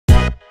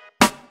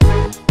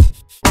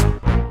Hey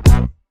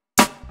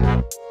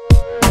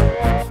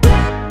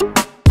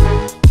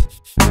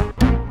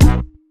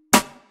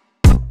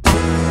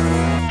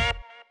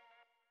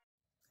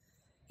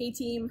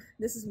team,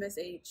 this is Miss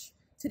H.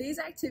 Today's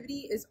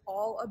activity is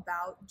all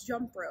about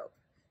jump rope.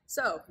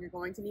 So you're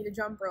going to need a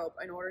jump rope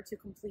in order to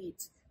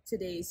complete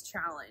today's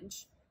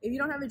challenge. If you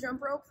don't have a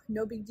jump rope,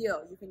 no big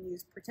deal. You can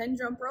use pretend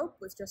jump rope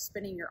with just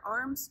spinning your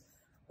arms,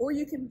 or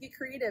you can get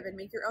creative and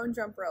make your own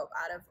jump rope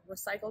out of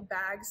recycled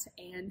bags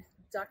and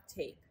duct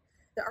tape.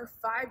 There are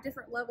 5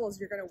 different levels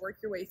you're going to work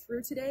your way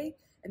through today,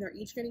 and they're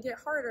each going to get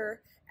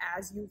harder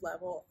as you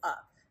level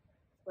up.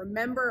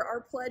 Remember our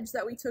pledge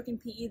that we took in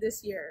PE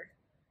this year.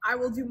 I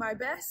will do my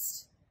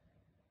best,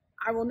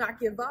 I will not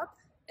give up,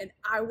 and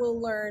I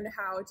will learn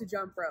how to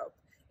jump rope.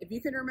 If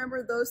you can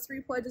remember those 3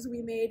 pledges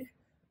we made,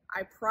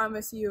 I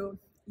promise you,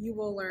 you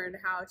will learn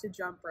how to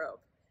jump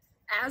rope.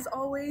 As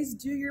always,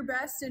 do your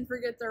best and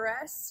forget the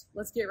rest.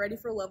 Let's get ready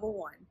for level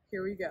 1.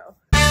 Here we go.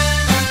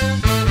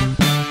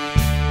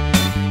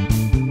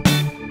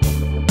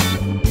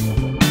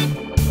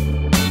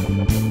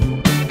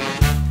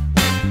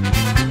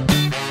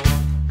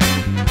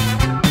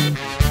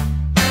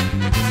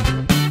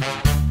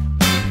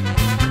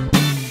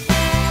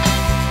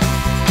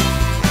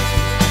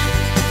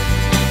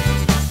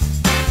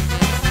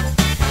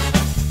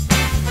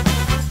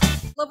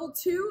 Level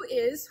 2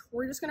 is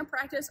we're just going to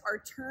practice our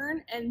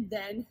turn and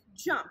then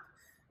jump.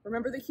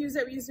 Remember the cues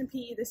that we used in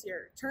PE this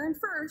year. Turn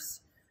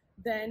first,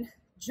 then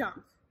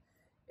jump.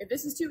 If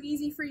this is too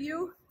easy for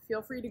you,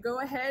 feel free to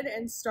go ahead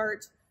and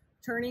start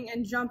turning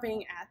and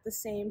jumping at the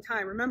same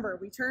time. Remember,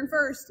 we turn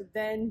first,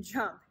 then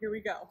jump. Here we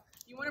go.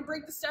 If you want to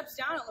break the steps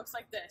down, it looks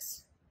like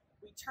this.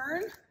 We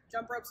turn,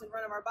 jump ropes in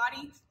front of our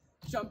body,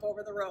 jump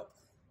over the rope.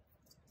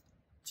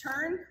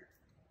 Turn,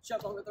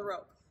 jump over the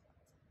rope.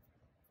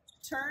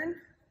 Turn,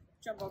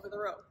 jump over the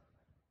rope.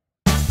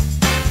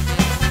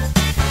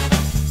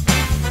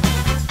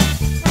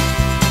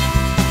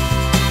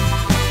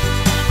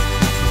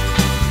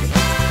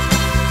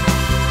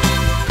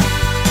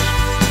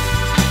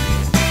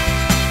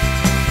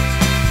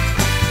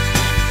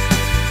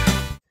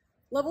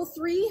 Level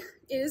 3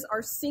 is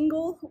our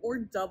single or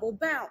double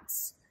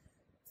bounce.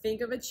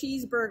 Think of a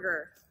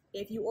cheeseburger.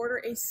 If you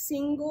order a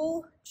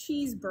single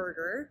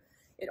cheeseburger,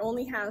 it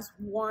only has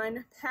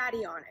 1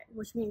 patty on it,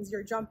 which means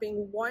you're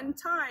jumping 1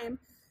 time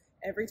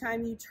every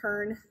time you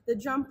turn the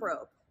jump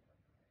rope.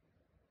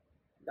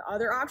 The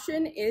other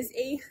option is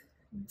a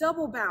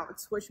double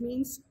bounce, which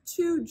means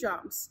 2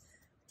 jumps.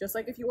 Just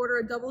like if you order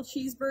a double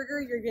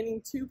cheeseburger, you're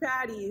getting 2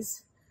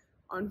 patties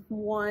on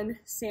 1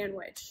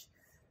 sandwich,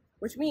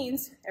 which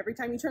means every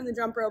time you turn the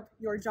jump rope,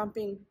 you're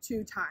jumping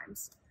 2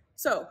 times.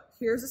 So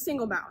here's a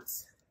single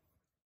bounce.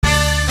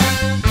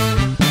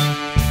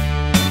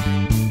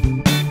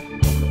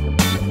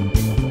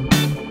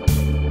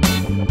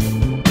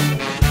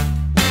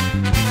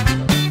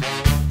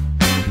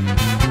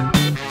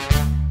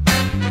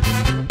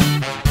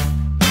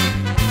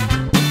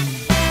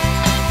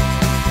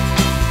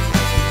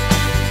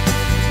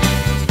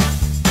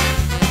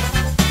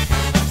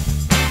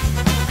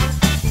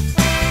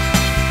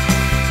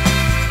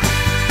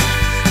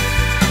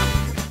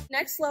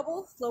 Next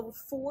level, level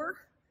 4,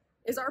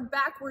 is our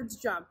backwards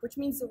jump, which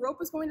means the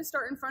rope is going to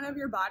start in front of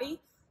your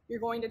body. You're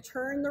going to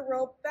turn the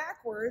rope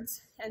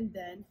backwards and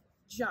then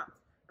jump.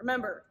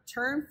 Remember,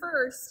 turn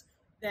first,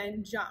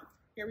 then jump.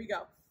 Here we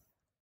go.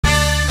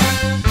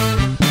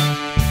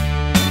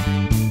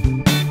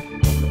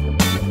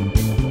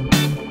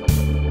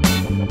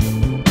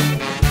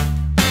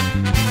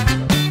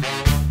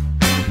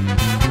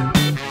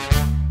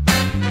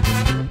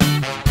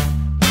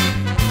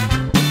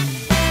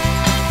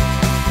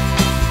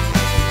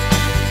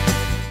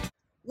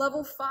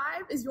 Level 5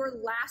 is your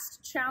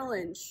last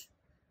challenge.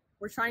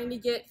 We're trying to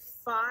get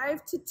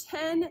 5 to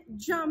 10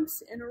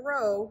 jumps in a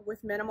row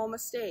with minimal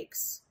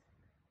mistakes.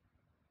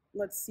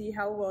 Let's see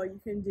how well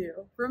you can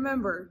do.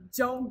 Remember,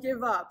 don't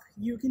give up.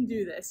 You can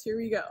do this. Here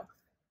we go.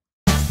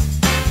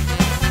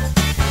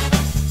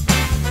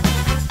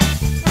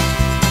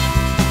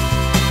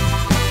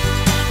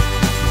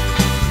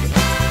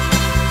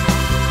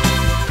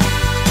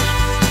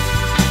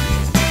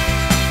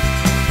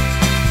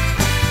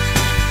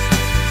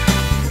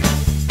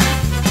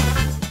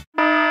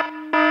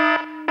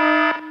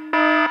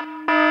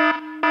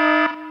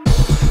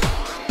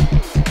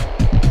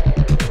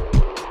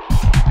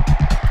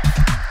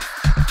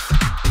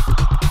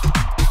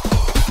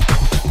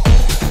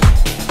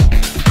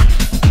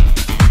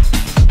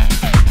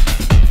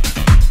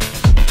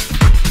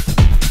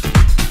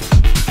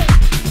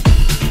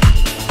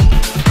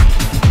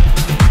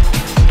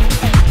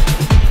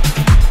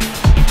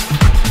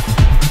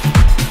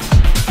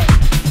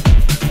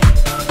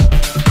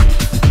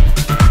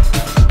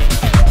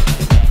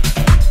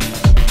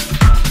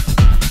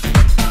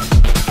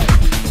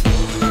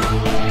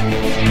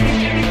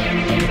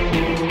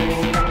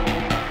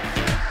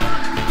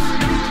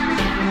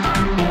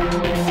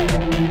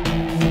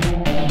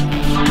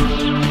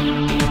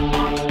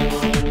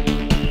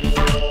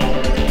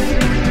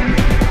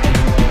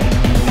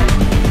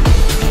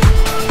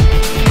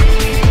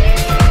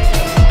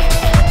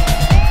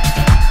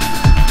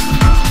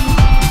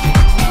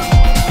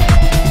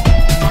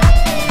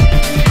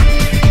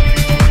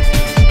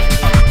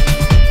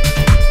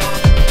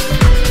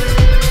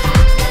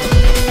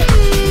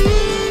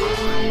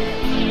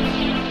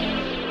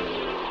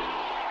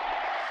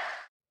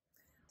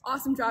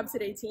 awesome job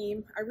today,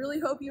 team. I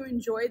really hope you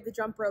enjoyed the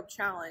jump rope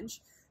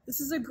challenge.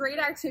 This is a great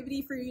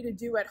activity for you to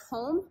do at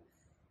home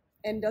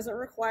and doesn't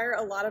require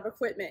a lot of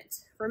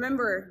equipment.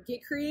 Remember,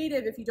 get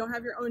creative if you don't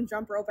have your own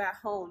jump rope at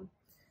home.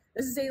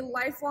 This is a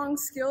lifelong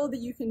skill that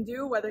you can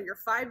do whether you're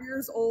 5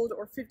 years old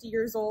or 50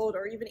 years old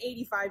or even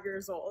 85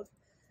 years old.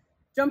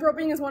 Jump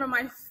roping is one of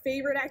my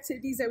favorite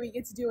activities that we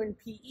get to do in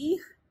PE,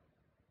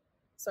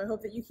 so I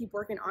hope that you keep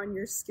working on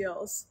your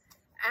skills.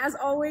 As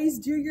always,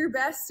 do your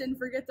best and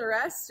forget the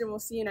rest, and we'll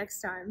see you next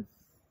time.